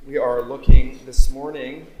We are looking this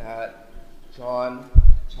morning at John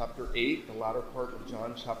chapter 8, the latter part of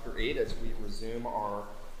John chapter 8, as we resume our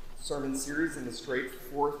sermon series in the straight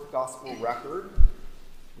fourth gospel record.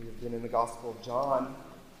 We have been in the Gospel of John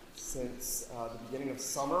since the beginning of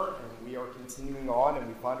summer, and we are continuing on, and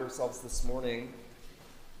we find ourselves this morning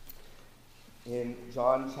in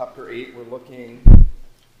John chapter 8. We're looking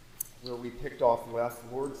where we picked off last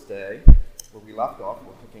Lord's Day, where we left off.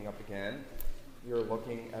 We're picking up again. We are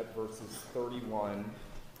looking at verses 31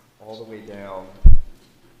 all the way down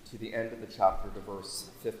to the end of the chapter, to verse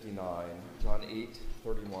 59. John 8,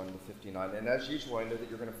 31 to 59. And as usual, I know that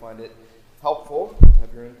you're going to find it helpful to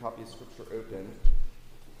have your own copy of Scripture open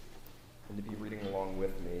and to be reading along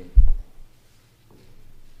with me.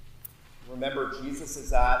 Remember, Jesus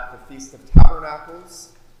is at the Feast of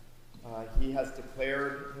Tabernacles. He has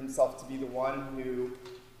declared himself to be the one who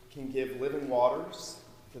can give living waters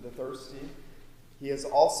to the thirsty. He has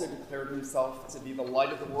also declared himself to be the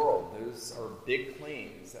light of the world. Those are big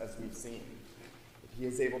claims, as we've seen. He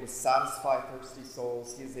is able to satisfy thirsty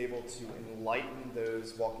souls. He is able to enlighten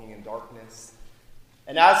those walking in darkness.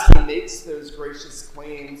 And as he makes those gracious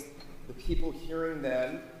claims, the people hearing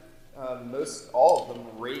them, all of them,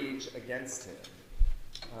 rage against him.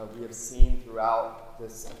 We have seen throughout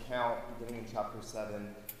this account, beginning in chapter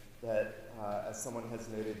 7, that, as someone has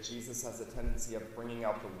noted, Jesus has a tendency of bringing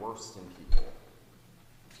out the worst in people.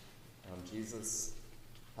 Jesus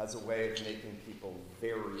has a way of making people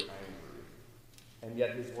very angry, and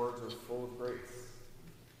yet his words are full of grace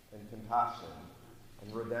and compassion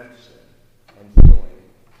and redemption and healing.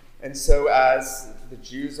 And so as the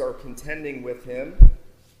Jews are contending with him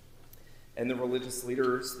and the religious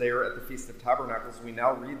leaders there at the Feast of Tabernacles, we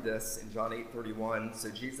now read this in John 8:31. So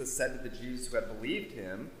Jesus said to the Jews who had believed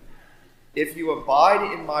him, "If you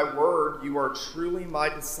abide in my word, you are truly my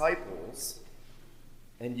disciples,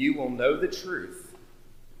 and you will know the truth,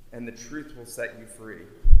 and the truth will set you free."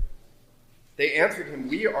 They answered him,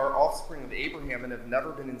 "We are offspring of Abraham and have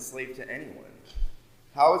never been enslaved to anyone.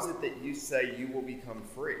 How is it that you say you will become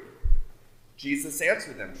free?" Jesus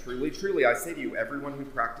answered them, "Truly, truly, I say to you, everyone who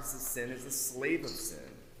practices sin is a slave of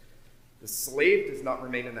sin. The slave does not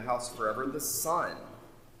remain in the house forever. The Son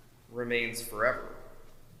remains forever.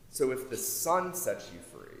 So if the Son sets you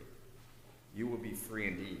free, you will be free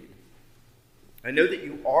indeed. I know that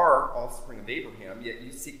you are offspring of Abraham, yet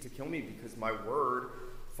you seek to kill me because my word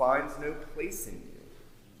finds no place in you.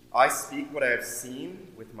 I speak what I have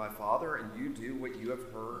seen with my Father, and you do what you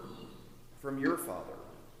have heard from your father."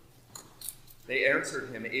 They answered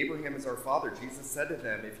him, "Abraham is our father." Jesus said to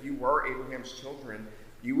them, "If you were Abraham's children,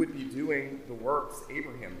 you would be doing the works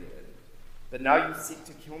Abraham did. But now you seek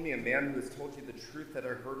to kill me, a man who has told you the truth that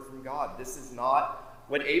I heard from God. This is not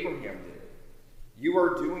what Abraham did. You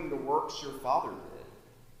are doing the works your father did."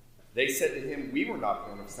 They said to him, "We were not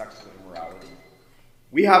born of sexual immorality.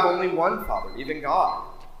 We have only one Father, even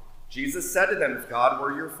God." Jesus said to them, "If God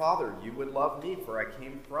were your Father, you would love me, for I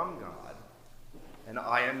came from God, and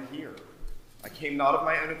I am here. I came not of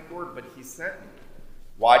my own accord, but he sent me.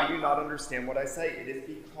 Why do you not understand what I say? It is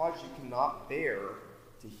because you cannot bear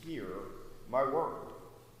to hear my word."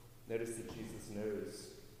 Notice that Jesus knows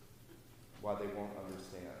why they won't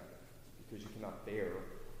understand. Because you cannot bear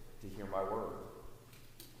to hear my word.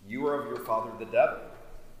 You are of your father the devil.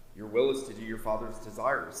 Your will is to do your father's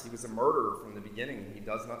desires. He was a murderer from the beginning, and he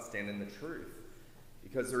does not stand in the truth,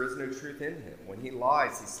 because there is no truth in him. When he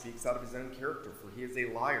lies, he speaks out of his own character, for he is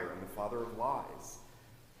a liar and the father of lies.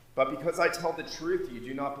 But because I tell the truth, you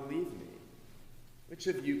do not believe me. Which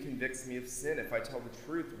of you convicts me of sin? If I tell the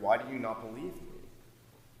truth, why do you not believe me?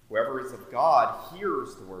 Whoever is of God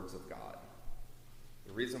hears the words of God.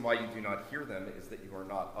 The reason why you do not hear them is that you are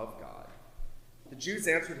not of God. The Jews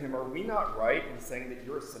answered him, "Are we not right in saying that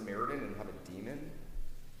you're a Samaritan and have a demon?"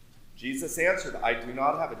 Jesus answered, "I do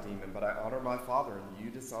not have a demon, but I honor my Father, and you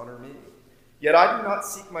dishonor me. Yet I do not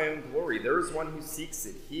seek my own glory. There is one who seeks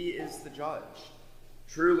it. He is the judge.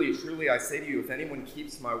 Truly, truly, I say to you, if anyone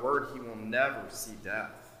keeps my word, he will never see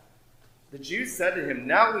death." The Jews said to him,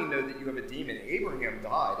 "Now we know that you have a demon. Abraham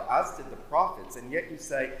died, as did the prophets, and yet you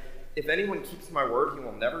say, 'If anyone keeps my word, he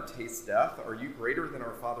will never taste death.' Are you greater than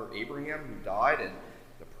our father Abraham, who died, and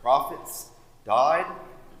the prophets died?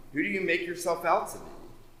 Who do you make yourself out to be?"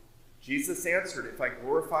 Jesus answered, "If I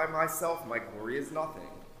glorify myself, my glory is nothing.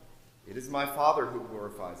 It is my Father who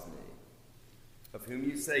glorifies me, of whom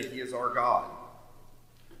you say he is our God.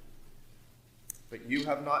 But you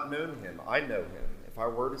have not known him. I know him. If I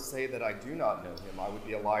were to say that I do not know him, I would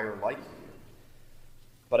be a liar like you.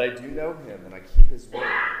 But I do know him, and I keep his word.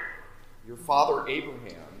 Your father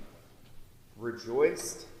Abraham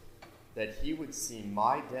rejoiced that he would see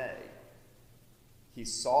my day, he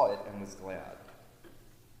saw it and was glad.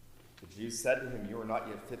 The Jews said to him, you are not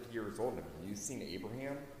yet 50 years old, and have you seen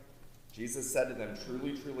Abraham? Jesus said to them,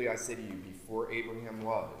 truly, truly, I say to you, before Abraham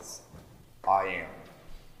was, I am.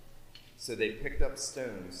 So they picked up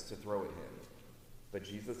stones to throw at him. But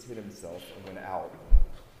Jesus hid himself and went out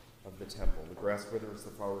of the temple. The grass withers,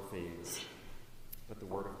 the flower fades, but the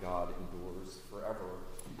word of God endures forever.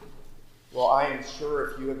 Well, I am sure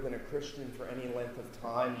if you have been a Christian for any length of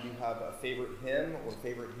time, you have a favorite hymn or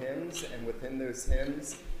favorite hymns, and within those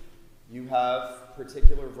hymns, you have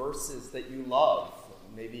particular verses that you love.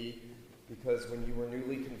 Maybe because when you were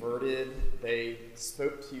newly converted, they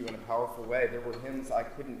spoke to you in a powerful way. There were hymns I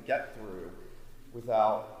couldn't get through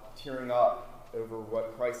without tearing up over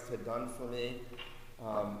what Christ had done for me,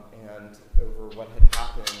 and over what had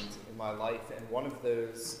happened in my life. And one of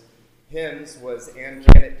those hymns was And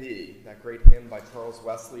Can It Be, that great hymn by Charles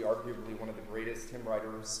Wesley, arguably one of the greatest hymn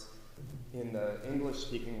writers in the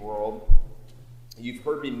English-speaking world. You've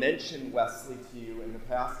heard me mention Wesley to you in the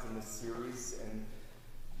past in this series, and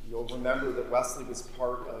you'll remember that Wesley was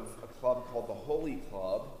part of a club called the Holy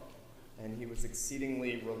Club, and he was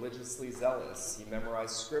exceedingly religiously zealous. He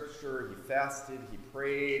memorized scripture, he fasted, he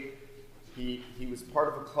prayed. He was part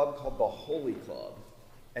of a club called the Holy Club,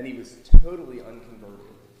 and he was totally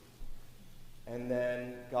unconverted. And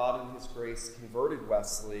then God in his grace converted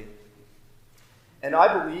Wesley. And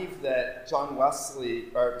I believe that Charles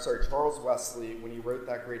Wesley, when he wrote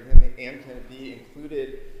that great hymn, And Can It Be,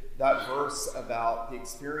 included that verse about the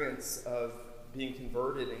experience of being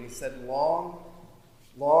converted. And he said, long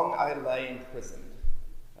I lay imprisoned.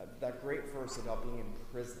 That great verse about being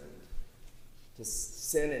imprisoned to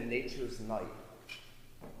sin in nature's night.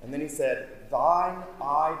 And then he said, thine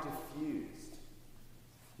eye diffused.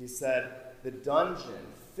 He said, the dungeon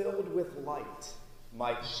filled with light.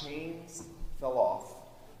 My chains fell off.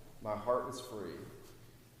 My heart was free.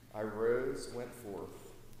 I rose, went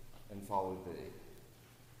forth, and followed thee.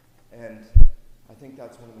 And I think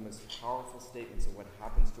that's one of the most powerful statements of what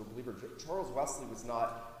happens to a believer. Charles Wesley was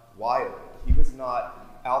not wild. He was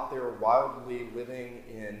not out there wildly living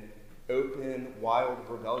in open, wild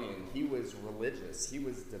rebellion. He was religious. He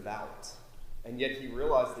was devout. And yet he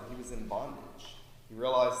realized that he was in bondage. He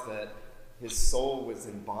realized that his soul was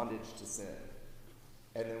in bondage to sin.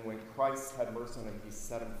 And then when Christ had mercy on him, he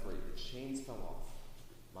set him free. The chains fell off.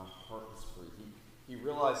 My heart was free. He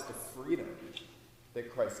realized the freedom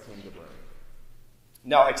that Christ came to bring.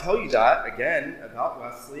 Now, I tell you that, again, about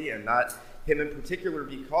Wesley and not him in particular,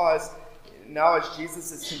 because now as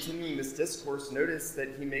Jesus is continuing this discourse, notice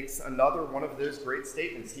that he makes another one of those great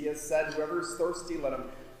statements. He has said, whoever is thirsty, let him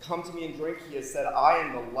come to me and drink. He has said, I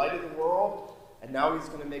am the light of the world. And now he's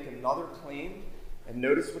going to make another claim. And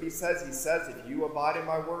notice what he says. He says, if you abide in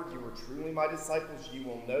my word, you are truly my disciples. You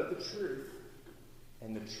will know the truth,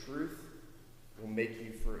 and the truth will make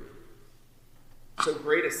you free. So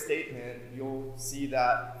great a statement. You'll see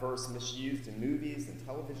that verse misused in movies and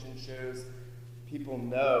television shows. People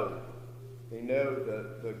know, they know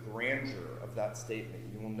the grandeur of that statement.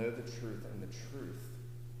 You will know the truth, and the truth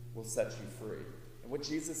will set you free. And what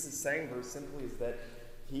Jesus is saying very simply is that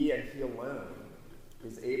he and he alone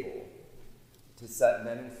is able to set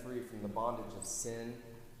men free from the bondage of sin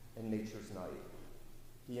and nature's night.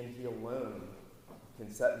 He and he alone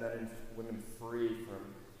can set men and women free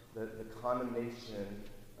from the condemnation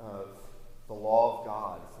of the law of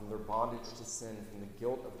God, from their bondage to sin, from the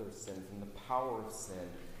guilt of their sin, from the power of sin,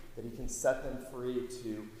 that he can set them free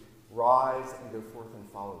to rise and go forth and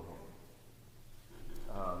follow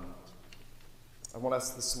him. I want us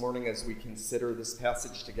this morning, as we consider this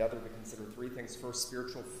passage together, to consider three things. First,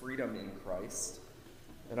 spiritual freedom in Christ.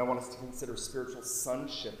 And I want us to consider spiritual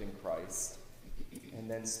sonship in Christ.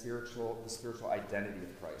 And then the spiritual identity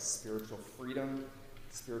of Christ. Spiritual freedom,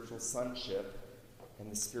 spiritual sonship,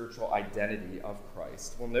 and the spiritual identity of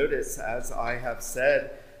Christ. Well, notice, as I have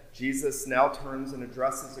said, Jesus now turns and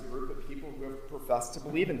addresses a group of people who have professed to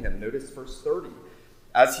believe in him. Notice verse 30.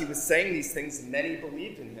 As he was saying these things, many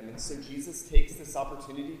believed in him. And so Jesus takes this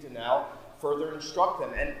opportunity to now further instruct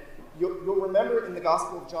them. And you'll remember in the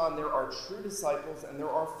Gospel of John, there are true disciples and there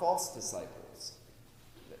are false disciples.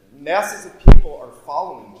 Masses of people are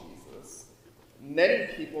following Jesus.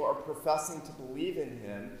 Many people are professing to believe in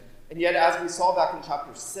him. And yet, as we saw back in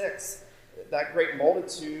chapter 6, that great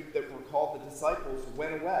multitude that were called the disciples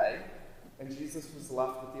went away, and Jesus was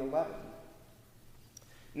left with the 11.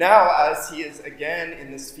 Now, as he is again in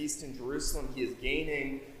this feast in Jerusalem, he is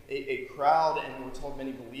gaining a crowd, and we're told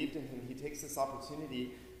many believed in him. He takes this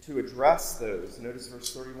opportunity to address those, notice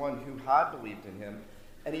verse 31, who had believed in him,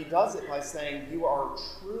 And he does it by saying, you are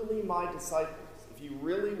truly my disciples. If you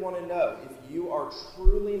really want to know if you are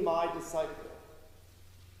truly my disciple,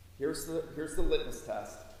 here's the litmus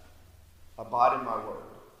test. Abide in my word.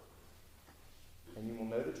 And you will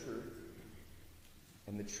know the truth,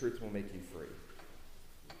 and the truth will make you free.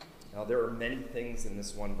 Now, there are many things in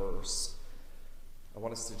this one verse. I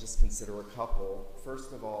want us to just consider a couple.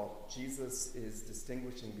 First of all, Jesus is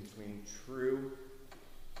distinguishing between true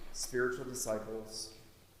spiritual disciples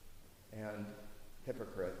and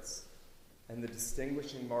hypocrites. And the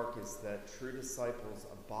distinguishing mark is that true disciples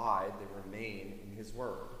abide, they remain in his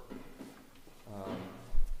word.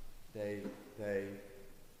 They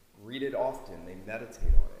read it often, they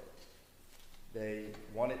meditate on it. They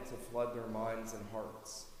want it to flood their minds and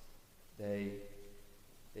hearts. They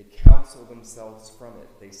counsel themselves from it.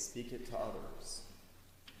 They speak it to others.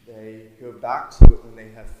 They go back to it when they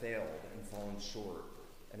have failed and fallen short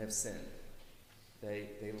and have sinned.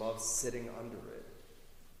 They love sitting under it.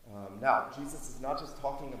 Now, Jesus is not just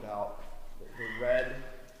talking about the red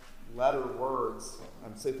letter words.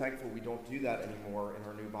 I'm so thankful we don't do that anymore in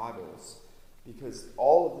our new Bibles, because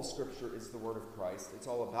all of the scripture is the word of Christ. It's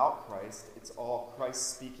all about Christ. It's all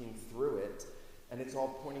Christ speaking through it, and it's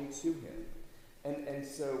all pointing to him. And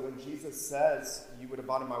so when Jesus says, you would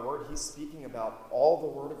abide in my word, he's speaking about all the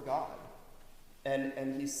word of God.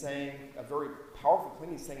 And he's saying a very powerful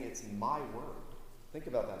claim. He's saying it's my word. Think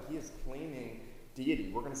about that. He is claiming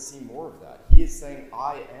deity. We're going to see more of that. He is saying,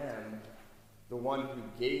 I am the one who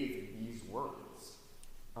gave these words.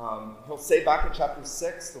 He'll say back in chapter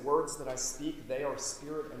 6, the words that I speak, they are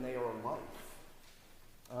spirit and they are life.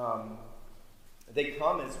 They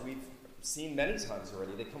come, as we've seen many times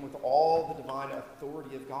already, they come with all the divine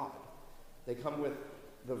authority of God. They come with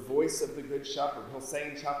the voice of the good shepherd. He'll say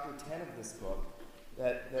in chapter 10 of this book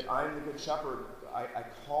that I am the good shepherd. I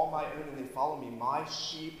call my own and they follow me. My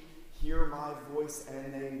sheep hear my voice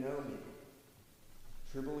and they know me.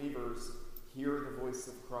 True believers hear the voice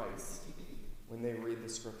of Christ when they read the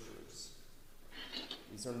scriptures.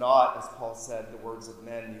 These are not, as Paul said, the words of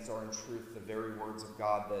men. These are in truth the very words of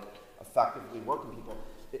God that effectively work in people.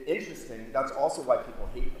 Interesting, that's also why people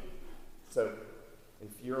hate them. So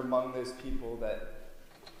if you're among those people that,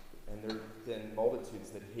 and there have been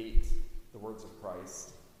multitudes that hate the words of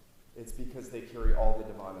Christ, it's because they carry all the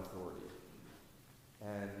divine authority.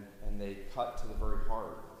 And they cut to the very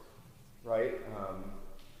heart, right?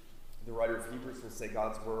 The writer of Hebrews will say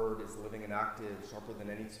God's word is living and active, sharper than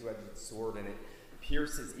any two-edged sword, and it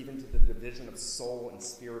pierces even to the division of soul and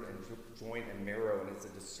spirit and joint and marrow, and is a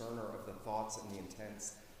discerner of the thoughts and the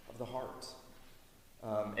intents of the heart.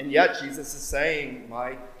 And yet Jesus is saying,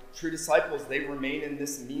 my true disciples, they remain in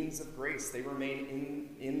this means of grace. They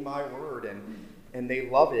remain in my word, and they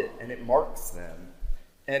love it, and it marks them.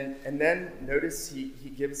 And then notice he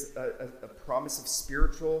gives a promise of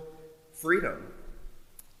spiritual freedom.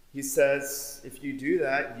 He says, if you do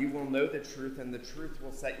that, you will know the truth, and the truth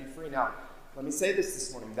will set you free. Now, let me say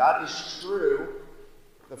this morning. That is true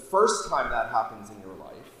the first time that happens in your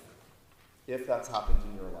life, if that's happened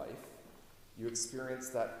in your life. You experience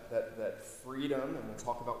that freedom, and we'll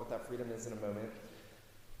talk about what that freedom is in a moment.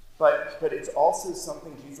 But it's also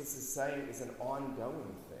something Jesus is saying is an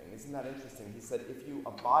ongoing thing. Isn't that interesting? He said, if you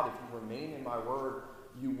abide, if you remain in my word,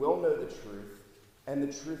 you will know the truth, and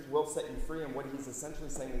the truth will set you free. And what he's essentially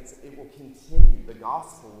saying is it will continue, the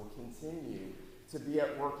gospel will continue to be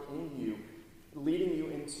at work in you, leading you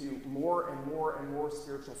into more and more and more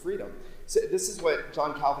spiritual freedom. So this is what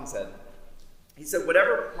John Calvin said. He said,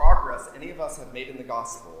 whatever progress any of us have made in the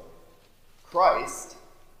gospel, Christ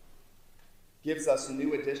gives us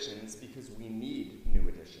new additions because we need new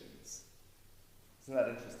additions. Isn't that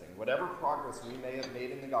interesting? Whatever progress we may have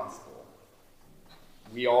made in the gospel,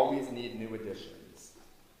 we always need new additions.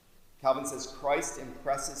 Calvin says, Christ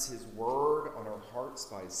impresses his word on our hearts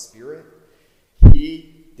by his Spirit.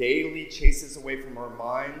 He daily chases away from our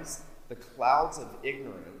minds the clouds of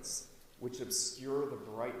ignorance which obscure the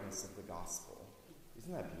brightness of the gospel.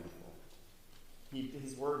 Isn't that beautiful?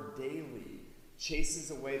 His word daily chases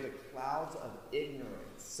away the clouds of ignorance.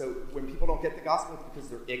 So when people don't get the gospel, it's because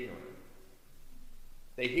they're ignorant.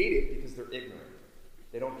 They hate it because they're ignorant.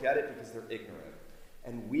 They don't get it because they're ignorant.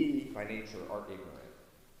 And we, by nature, are ignorant.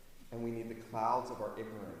 And we need the clouds of our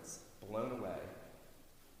ignorance blown away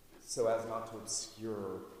so as not to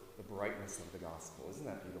obscure the brightness of the gospel. Isn't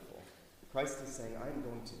that beautiful? Christ is saying, I'm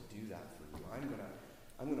going to do that for you.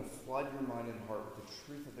 I'm going to flood your mind and heart with the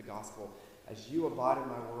truth of the gospel as you abide in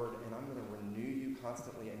my word, and I'm going to renew you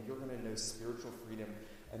constantly, and you're going to know spiritual freedom,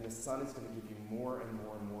 and the Son is going to give you more and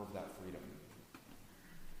more and more of that freedom.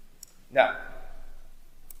 Now,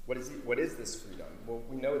 What is this freedom? Well,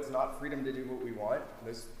 we know it's not freedom to do what we want.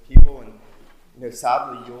 Most people, and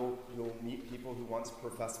sadly, you'll meet people who once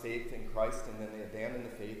profess faith in Christ and then they abandon the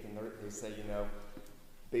faith and they say,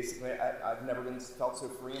 basically, I've never felt so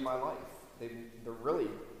free in my life. They're really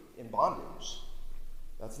in bondage.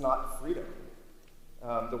 That's not freedom.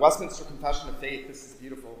 The Westminster Confession of Faith, this is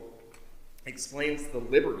beautiful, explains the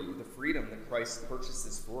liberty, the freedom that Christ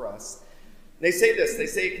purchases for us. They say this, they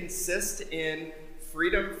say it consists in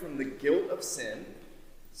freedom from the guilt of sin.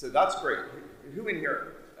 So that's great. Who in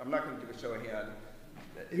here, I'm not going to do a show of hand,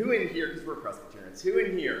 who in here, because we're Presbyterians, who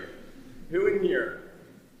in here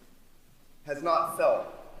has not felt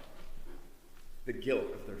the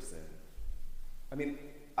guilt of their sin? I mean,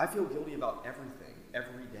 I feel guilty about everything,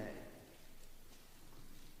 every day.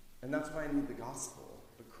 And that's why I need the gospel.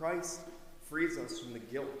 But Christ frees us from the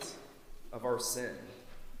guilt of our sin.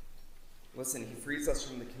 Listen, he frees us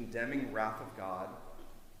from the condemning wrath of God.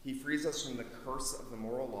 He frees us from the curse of the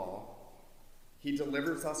moral law. He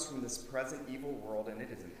delivers us from this present evil world, and it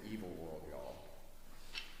is an evil world, y'all.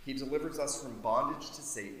 He delivers us from bondage to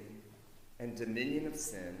Satan and dominion of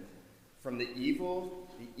sin, from the evil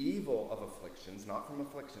of afflictions, not from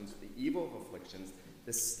afflictions, the evil of afflictions,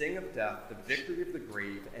 the sting of death, the victory of the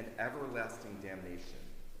grave, and everlasting damnation.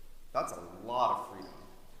 That's a lot of freedom.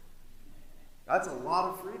 That's a lot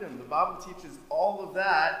of freedom. The Bible teaches all of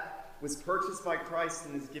that was purchased by Christ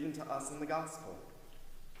and is given to us in the gospel.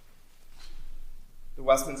 The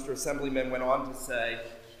Westminster Assemblyman went on to say,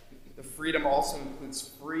 the freedom also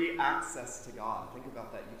includes free access to God. Think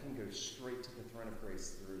about that. You can go straight to the throne of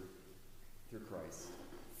grace through Christ.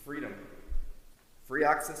 Freedom. Free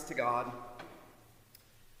access to God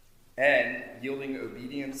and yielding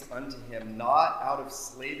obedience unto him, not out of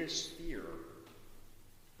slavish fear,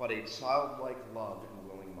 but a childlike love and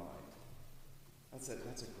willing mind. That's a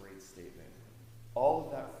great statement. All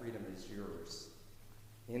of that freedom is yours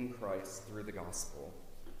in Christ through the gospel.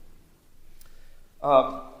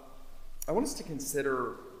 I want us to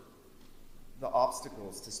consider the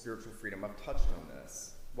obstacles to spiritual freedom. I've touched on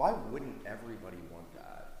this. Why wouldn't everybody want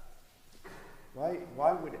that? Right?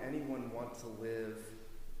 Why would anyone want to live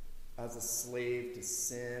as a slave to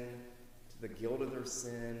sin, to the guilt of their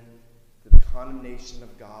sin, to the condemnation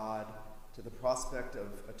of God, to the prospect of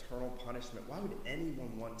eternal punishment? Why would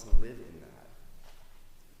anyone want to live in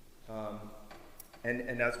that?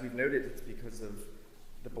 And as we've noted, it's because of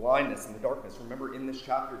the blindness and the darkness. Remember, in this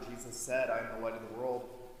chapter, Jesus said, I am the light of the world.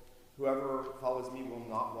 Whoever follows me will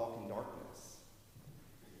not walk in darkness.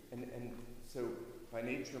 And so, by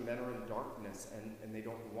nature, men are in darkness, and they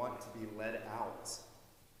don't want to be led out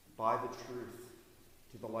by the truth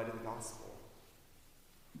to the light of the gospel.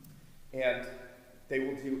 And they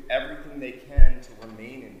will do everything they can to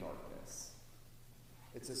remain in darkness.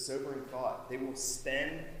 It's a sobering thought. They will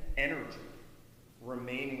spend energy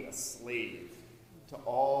remaining a slave to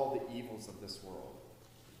all the evils of this world.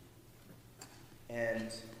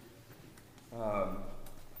 And,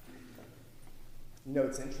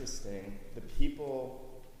 it's interesting. The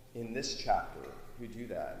people in this chapter who do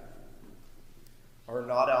that are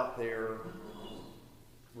not out there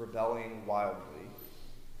rebelling wildly.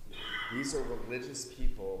 These are religious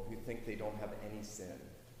people who think they don't have any sin.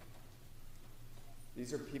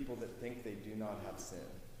 These are people that think they do not have sin.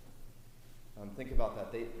 Think about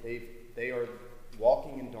that. They are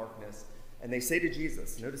walking in darkness, and they say to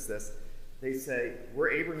Jesus, notice this, they say,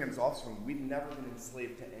 we're Abraham's offspring. We've never been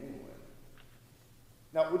enslaved to anyone.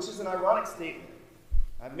 Now, which is an ironic statement.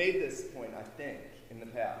 I've made this point, I think, in the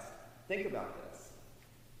past. Think about this.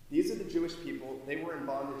 These are the Jewish people. They were in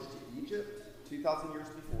bondage to Egypt 2,000 years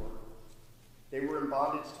before. They were in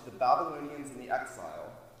bondage to the Babylonians in the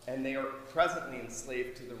exile, and they are presently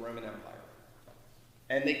enslaved to the Roman Empire.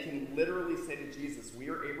 And they can literally say to Jesus, we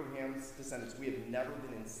are Abraham's descendants. We have never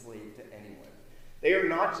been enslaved to anyone. They are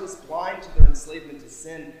not just blind to their enslavement to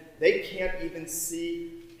sin. They can't even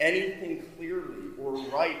see anything clearly or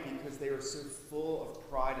right because they are so full of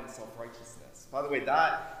pride and self-righteousness. By the way,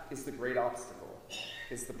 that is the great obstacle,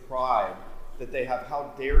 is the pride that they have.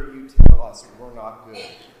 How dare you tell us we're not good?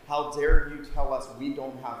 How dare you tell us we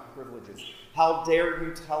don't have privileges? How dare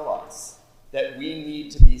you tell us that we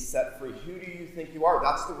need to be set free? Who do you think you are?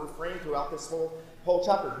 That's the refrain throughout this whole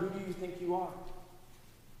chapter. Who do you think you are?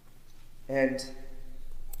 And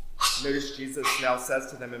notice Jesus now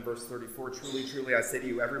says to them in verse 34, truly, truly, I say to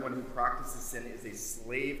you, everyone who practices sin is a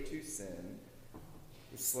slave to sin.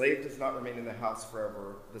 The slave does not remain in the house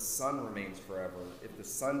forever. The son remains forever. If the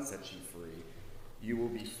son sets you free, you will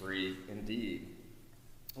be free indeed.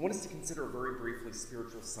 I want us to consider very briefly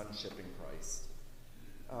spiritual sonship in Christ.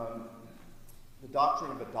 The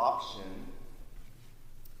doctrine of adoption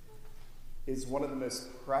is one of the most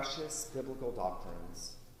precious biblical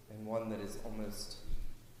doctrines, and one that is almost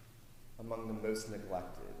among the most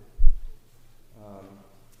neglected.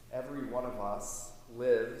 Every one of us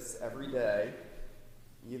lives every day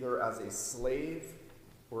either as a slave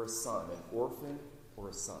or a son, an orphan or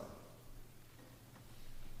a son.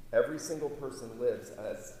 Every single person lives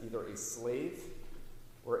as either a slave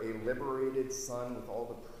or a liberated son with all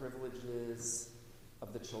the privileges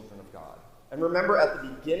of the children of God. And remember, at the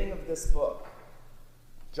beginning of this book,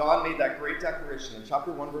 John made that great declaration in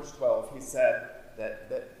chapter 1, verse 12. He said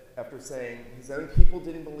that after saying his own people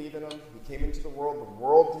didn't believe in him, he came into the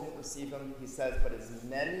world didn't receive him. He says, but as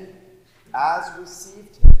many as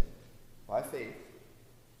received him by faith,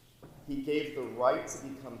 he gave the right to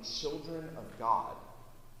become children of God.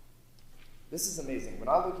 This is amazing. When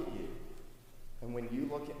I look at you, and when you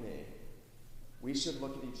look at me, we should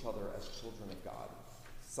look at each other as children of God,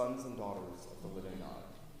 sons and daughters of the living God,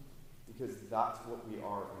 because that's what we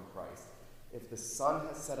are in Christ. If the Son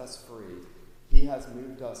has set us free, he has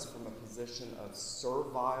moved us from a position of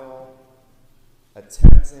servile,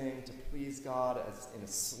 attempting to please God as in a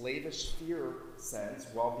slavish fear sense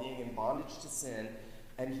while being in bondage to sin,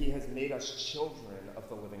 and he has made us children of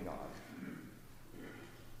the living God.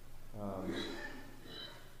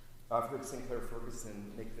 I've heard Sinclair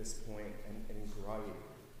Ferguson make this point, and he's right,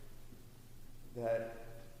 that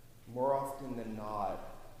more often than not,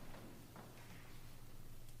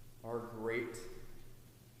 our great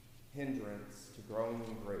hindrance to growing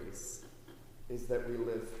in grace is that we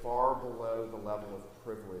live far below the level of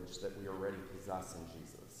privilege that we already possess in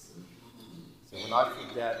Jesus. So when I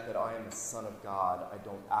forget that I am a son of God, I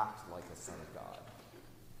don't act like a son of God.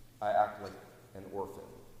 I act like an orphan.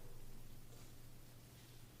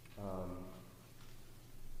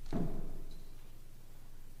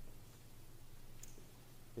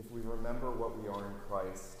 If we remember what we are in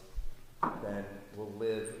Christ, then we'll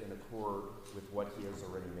live in accord with what he has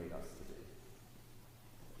already made us to be.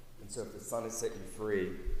 And so if the Son has set you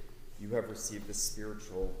free, you have received the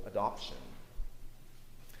spiritual adoption.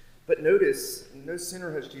 But notice, no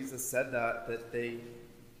sooner has Jesus said that they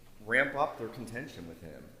ramp up their contention with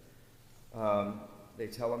him. They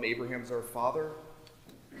tell him, Abraham's our father.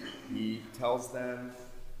 He tells them,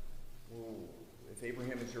 well, if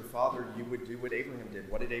Abraham is your father, you would do what Abraham did.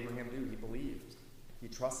 What did Abraham do? He believed. He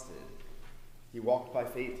trusted. He walked by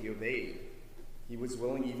faith. He obeyed. He was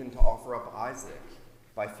willing even to offer up Isaac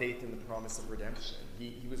by faith in the promise of redemption.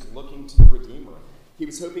 He was looking to the Redeemer. He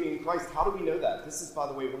was hoping in Christ. How do we know that? This is, by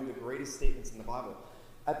the way, one of the greatest statements in the Bible.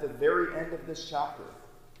 At the very end of this chapter,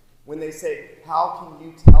 when they say, how can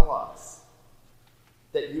you tell us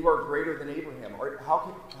that you are greater than Abraham? Or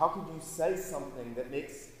how can you say something that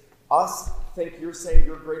makes us think you're saying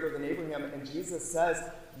you're greater than Abraham? And Jesus says,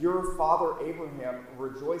 your father Abraham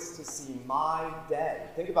rejoiced to see my day.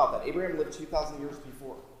 Think about that. Abraham lived 2,000 years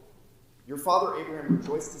before. Your father Abraham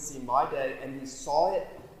rejoiced to see my day, and he saw it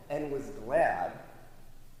and was glad.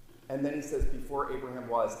 And then he says, before Abraham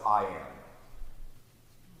was, I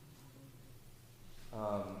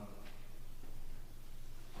am.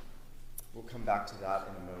 We'll come back to that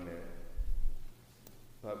in a moment.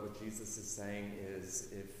 But what Jesus is saying is,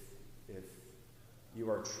 if you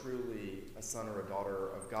are truly a son or a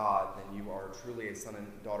daughter of God, then you are truly a son and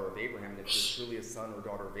daughter of Abraham. And if you're truly a son or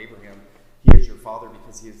daughter of Abraham, he is your father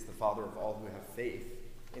because he is the father of all who have faith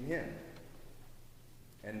in him.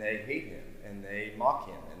 And they hate him, and they mock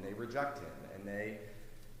him, and they reject him, and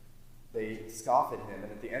they scoff at him.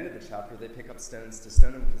 And at the end of the chapter, they pick up stones to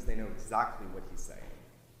stone him because they know exactly what he's saying.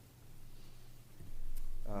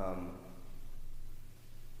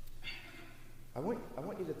 I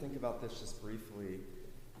want you to think about this just briefly.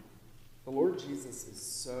 The Lord Jesus is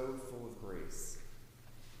so full of grace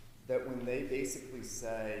that when they basically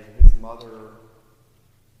say his mother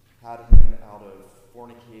had him out of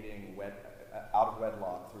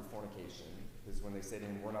wedlock through fornication, because when they say to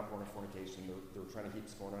him, we're not born of fornication, they're trying to heap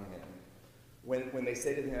scorn on him. When they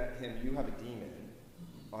say to him, you have a demon,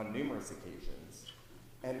 on numerous occasions,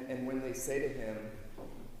 and when they say to him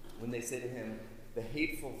the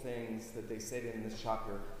hateful things that they say to him in this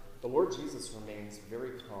chapter, the Lord Jesus remains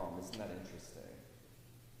very calm. Isn't that interesting?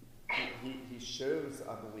 He shows,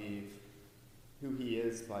 I believe, who he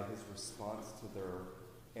is by his response to their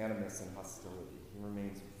animus and hostility. He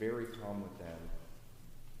remains very calm with them.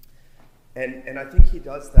 And I think he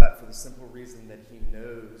does that for the simple reason that he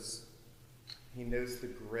knows the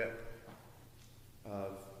grip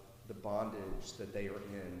of the bondage that they are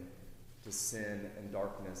in to sin and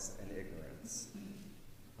darkness and ignorance.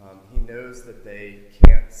 He knows that they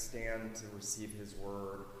can't stand to receive his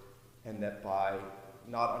word, and that by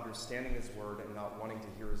not understanding his word and not wanting to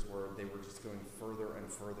hear his word, they were just going further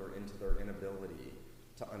and further into their inability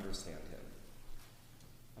to understand him.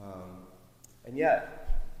 And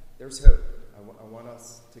yet, there's hope. I want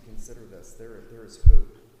us to consider this. There is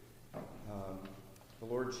hope. The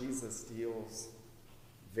Lord Jesus deals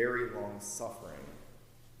very long suffering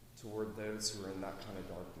toward those who are in that kind of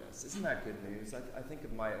darkness. Isn't that good news? I think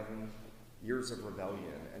of my own years of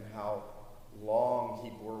rebellion and how long he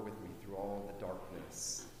bore with me through all the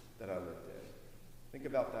darkness that I lived in. Think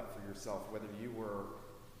about that for yourself, whether you were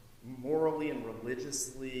morally and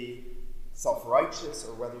religiously self-righteous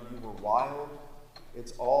or whether you were wild,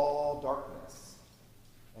 it's all darkness.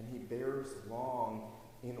 And he bears long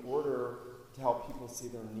in order to help people see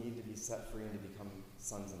their need to be set free and to become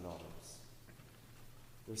sons and daughters.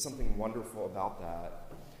 There's something wonderful about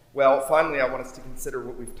that. Well, finally, I want us to consider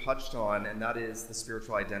what we've touched on, and that is the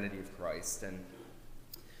spiritual identity of Christ. And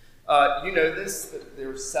you know this, that there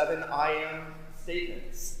are 7 I am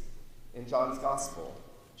statements in John's Gospel.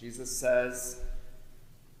 Jesus says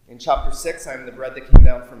in chapter 6, I am the bread that came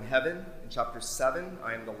down from heaven. In chapter 7,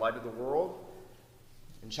 I am the light of the world.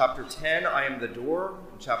 In chapter 10, I am the door.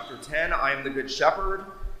 In chapter 10, I am the good shepherd.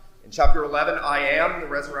 In chapter 11, I am the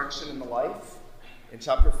resurrection and the life. In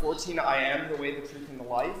chapter 14, I am the way, the truth, and the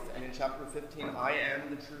life. And in chapter 15, I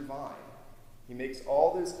am the true vine. He makes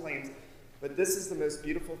all those claims. But this is the most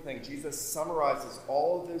beautiful thing. Jesus summarizes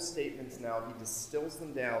all of those statements now. He distills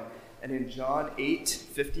them down. And in John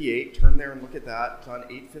 8:58, turn there and look at that. John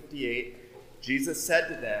 8:58, Jesus said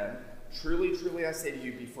to them, truly, truly, I say to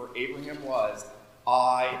you, before Abraham was,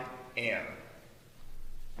 I am.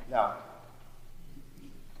 Now,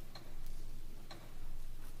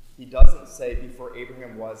 he doesn't say before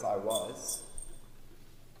Abraham was, I was.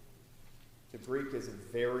 The Greek is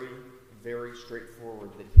very, very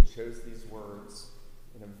straightforward that he chose these words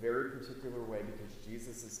in a very particular way because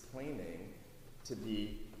Jesus is claiming to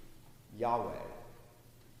be Yahweh.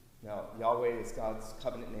 Now, Yahweh is God's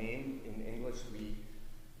covenant name. In English, we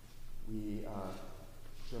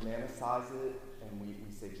Germanicize it and we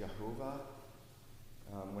say Jehovah.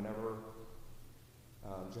 Whenever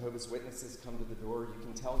Jehovah's Witnesses come to the door, you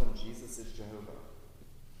can tell them Jesus is Jehovah.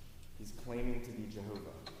 He's claiming to be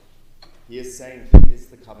Jehovah. He is saying he is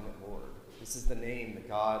the covenant Lord. This is the name that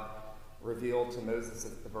God revealed to Moses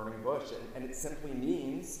at the burning bush. And it simply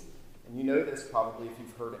means, and you know this probably if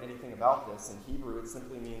you've heard anything about this, in Hebrew it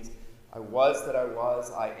simply means, I was that I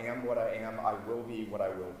was, I am what I am, I will be what I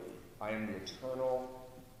will be. I am the eternal,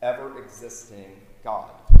 ever-existing God.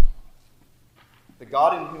 The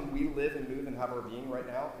God in whom we live and move and have our being right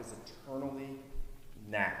now is eternally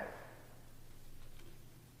now.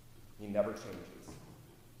 He never changes.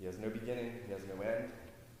 He has no beginning. He has no end.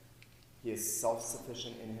 He is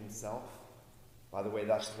self-sufficient in himself. By the way,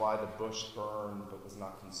 that's why the bush burned but was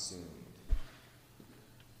not consumed.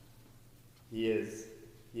 He is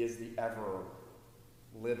the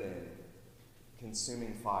ever-living,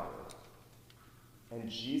 consuming fire. And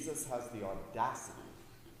Jesus has the audacity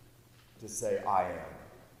to say, I am.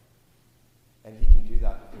 And he can do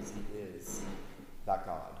that because he is that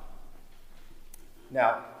God.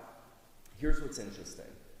 Now, here's what's interesting.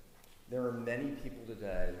 There are many people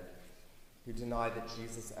today who deny that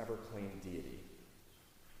Jesus ever claimed deity.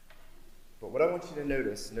 But what I want you to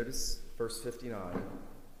notice verse 59.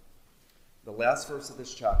 The last verse of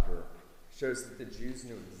this chapter shows that the Jews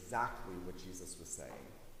knew exactly what Jesus was saying.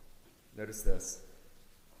 Notice this.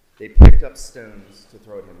 They picked up stones to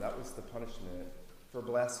throw at him. That was the punishment for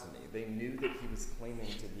blasphemy. They knew that he was claiming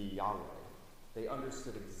to be Yahweh. They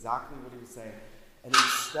understood exactly what he was saying. And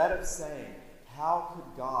instead of saying, how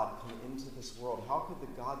could God come into this world? How could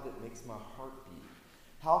the God that makes my heart beat?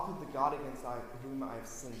 How could the God against whom I have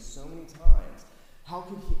sinned so many times, how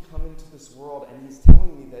could he come into this world? And he's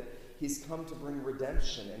telling me that he's come to bring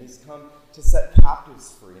redemption, and he's come to set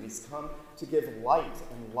captives free, and he's come to give light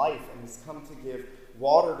and life, and he's come to give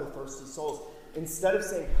water to thirsty souls. Instead of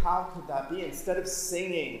saying, how could that be? Instead of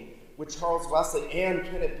singing with Charles Wesley, and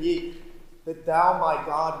can it be that thou, my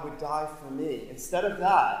God, would die for me? Instead of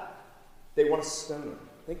that, they want to stone him.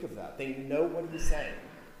 Think of that. They know what he's saying.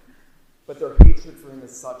 But their hatred for him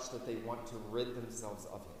is such that they want to rid themselves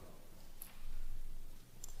of him.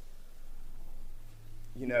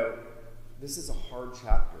 You know, this is a hard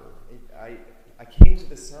chapter. I came to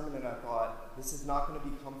this sermon and I thought, this is not going to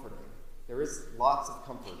be comforting. There is lots of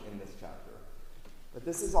comfort in this chapter. But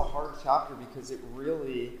this is a hard chapter because it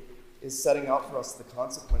really is setting out for us the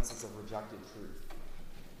consequences of rejected truth.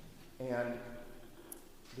 And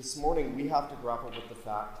this morning we have to grapple with the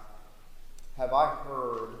fact, have I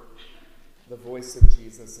heard the voice of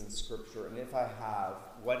Jesus in Scripture? And if I have,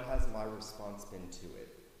 what has my response been to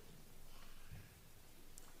it?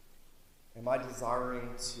 Am I desiring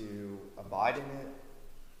to abide in it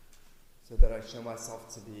so that I show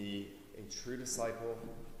myself to be a true disciple?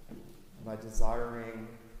 Am I desiring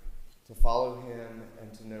to follow him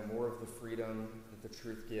and to know more of the freedom that the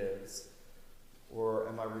truth gives? Or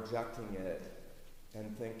am I rejecting it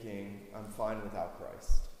and thinking I'm fine without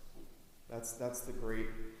Christ? That's the great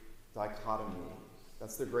dichotomy.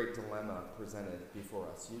 That's the great dilemma presented before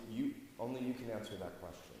us. Only you can answer that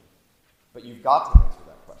question. But you've got to answer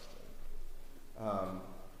that question.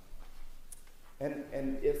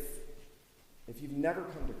 And if you've never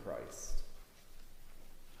come to Christ,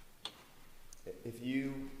 if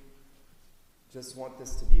you just want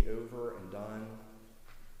this to be over and done,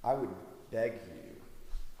 I would beg you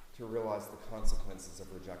to realize the consequences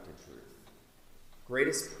of rejected truth.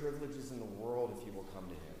 Greatest privileges in the world if you will come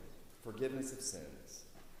to him. Forgiveness of sins,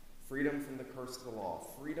 freedom from the curse of the law,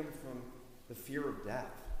 freedom from the fear of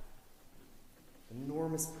death.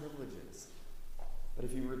 Enormous privileges. But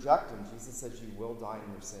if you reject him, Jesus says you will die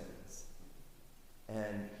in your sins.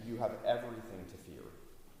 And you have everything to fear.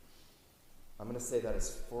 I'm going to say that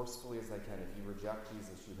as forcefully as I can. If you reject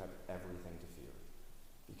Jesus, you have everything to fear.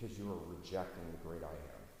 Because you are rejecting the great I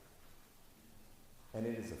am. And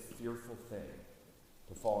it is a fearful thing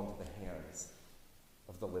to fall into the hands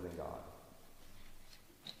of the living God.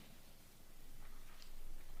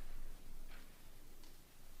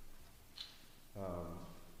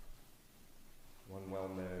 One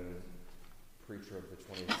well-known preacher of the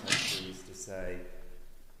 20th century used to say,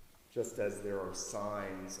 just as there are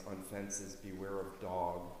signs on fences, beware of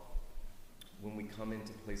dog, when we come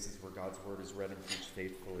into places where God's word is read and preached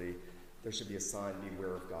faithfully, there should be a sign,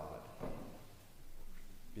 beware of God.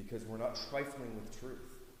 Because we're not trifling with truth.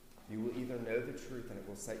 You will either know the truth and it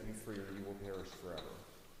will set you free, or you will perish forever.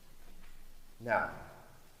 Now,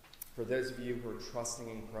 for those of you who are trusting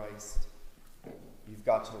in Christ, you've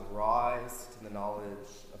got to rise to the knowledge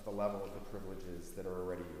of the level of the privileges that are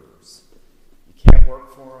already yours. You can't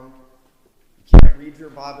work for them. You can't read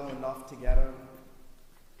your Bible enough to get them.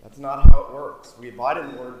 That's not how it works. We abide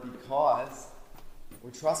in the Word because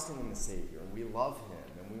we're trusting in the Savior, and we love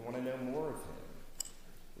him, and we want to know more of him.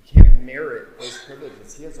 We can't merit those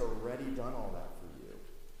privileges. He has already done all that for you.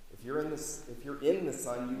 If you're in the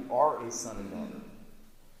Son, you are a son and daughter.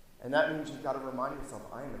 And that means you've got to remind yourself,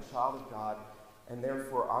 I am a child of God, and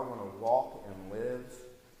therefore I want to walk and live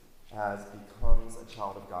as becomes a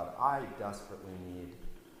child of God. I desperately need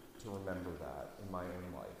to remember that in my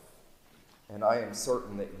own life. And I am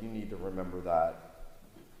certain that you need to remember that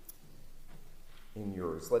in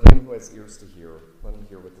yours. Let him who has ears to hear, let him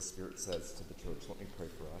hear what the Spirit says to the church. Let me pray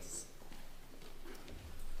for us.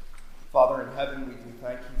 Father in heaven, we do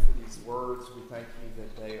thank you for these words. We thank you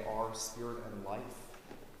that they are spirit and life.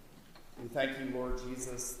 We thank you, Lord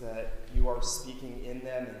Jesus, that you are speaking in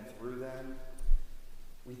them and through them.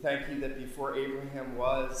 We thank you that before Abraham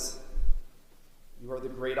was, you are the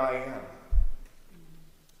great I am.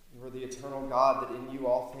 You are the eternal God, that in you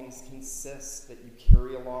all things consist, that you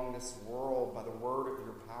carry along this world by the word of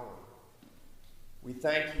your power. We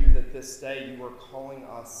thank you that this day you are calling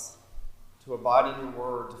us to abide in your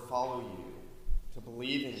word, to follow you, to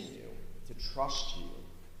believe in you, to trust you.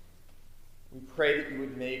 We pray that you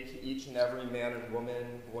would make each and every man and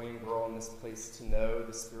woman, boy and girl in this place to know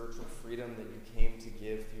the spiritual freedom that you came to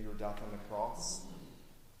give through your death on the cross.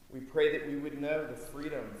 We pray that we would know the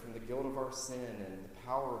freedom from the guilt of our sin and the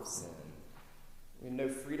power of sin. We know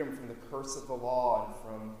freedom from the curse of the law and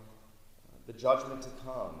from the judgment to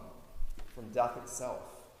come, from death itself.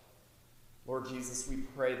 Lord Jesus, we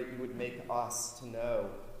pray that you would make us to know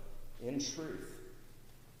in truth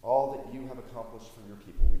all that you have accomplished for your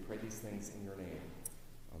people. We pray these things in your name.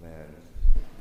 Amen.